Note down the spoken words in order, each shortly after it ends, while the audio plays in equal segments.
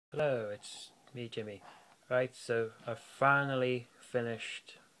Hello, it's me, Jimmy. Right, so I've finally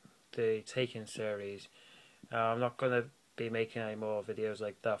finished the Taken series. I'm not gonna be making any more videos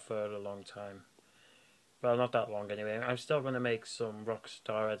like that for a long time. Well, not that long anyway. I'm still gonna make some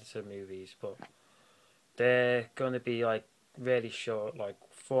Rockstar edited movies, but they're gonna be like really short, like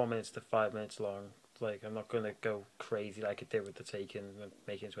 4 minutes to 5 minutes long. Like I'm not gonna go crazy like I did with the Taken and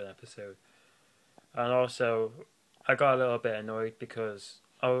make it into an episode. And also, I got a little bit annoyed because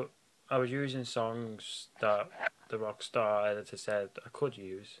I was using songs that the Rockstar editor said I could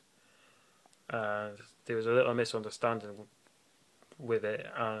use, and there was a little misunderstanding with it.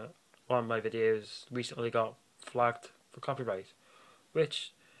 One of my videos recently got flagged for copyright,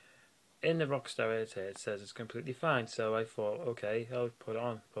 which in the Rockstar editor it says it's completely fine. So I thought, okay, I'll put it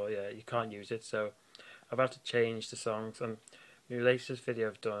on, but yeah, you can't use it. So I've had to change the songs. And the latest video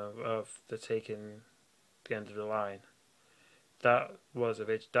I've done of the taking the end of the line, that was a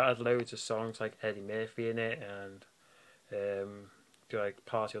bit that had loads of songs like Eddie Murphy in it and like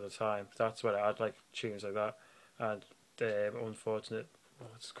Party All the Time. That's what I had, like tunes like that. And Unfortunate,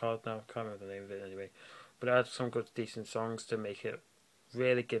 what's it called now? I can't remember the name of it anyway. But I had some good decent songs to make it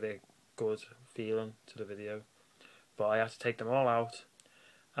really give it a good feeling to the video. But I had to take them all out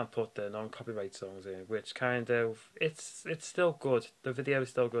and put the non-copyright songs in, which kind of it's still good. The video is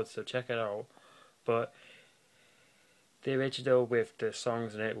still good, so check it out. But the original with the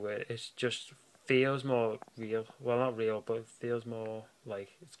songs in it, where it just feels more real. Well, not real, but it feels more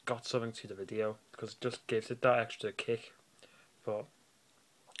like it's got something to the video because it just gives it that extra kick. But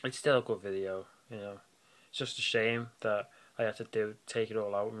it's still a good video, you know. It's just a shame that I had to take it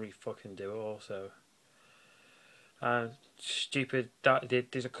all out and re fucking do it all. So and stupid that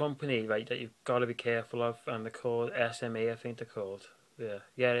there's a company right that you've got to be careful of, and they're called SME. I think they're called.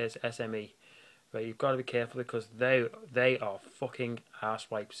 Yeah, it is SME. Right, you've got to be careful because they are fucking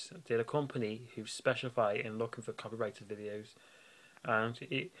asswipes. They're a company who specify in looking for copyrighted videos, and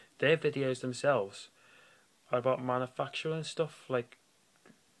their videos themselves are about manufacturing stuff like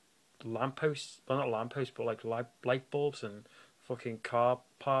lampposts. Well, not lampposts, but like light bulbs and fucking car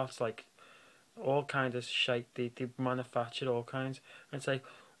parts, like all kinds of shit. They manufacture all kinds, and it's like,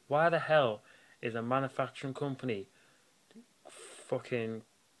 why the hell is a manufacturing company fucking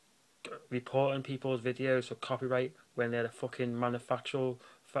reporting people's videos for copyright when they're a fucking manufacturer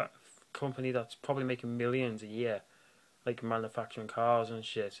company that's probably making millions a year, like manufacturing cars and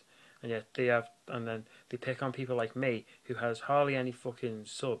shit. And yet and then they pick on people like me who has hardly any fucking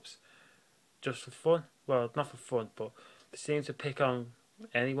subs, just for fun. Well, not for fun, but they seem to pick on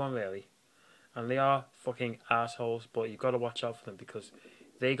anyone really. And they are fucking assholes, but you've got to watch out for them because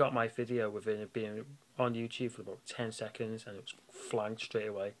they got my video within it being on YouTube for about 10 seconds and it was flagged straight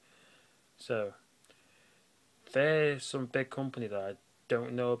away. So there's some big company that I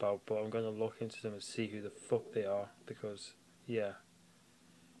don't know about, but I'm going to look into them and see who the fuck they are because, yeah,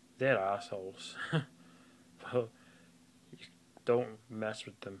 they're assholes. But you don't mess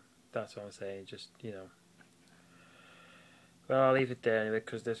with them. That's what I'm saying. Just, you know. Well, I'll leave it there anyway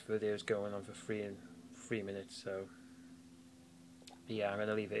because this video is going on for 3 minutes. So, yeah, I'm going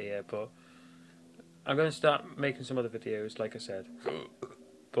to leave it here. But I'm going to start making some other videos, like I said.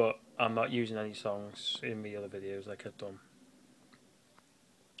 But I'm not using any songs in the other videos like I've done.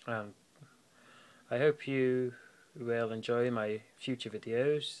 And I hope you will enjoy my future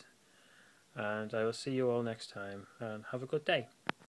videos, and I will see you all next time, and have a good day.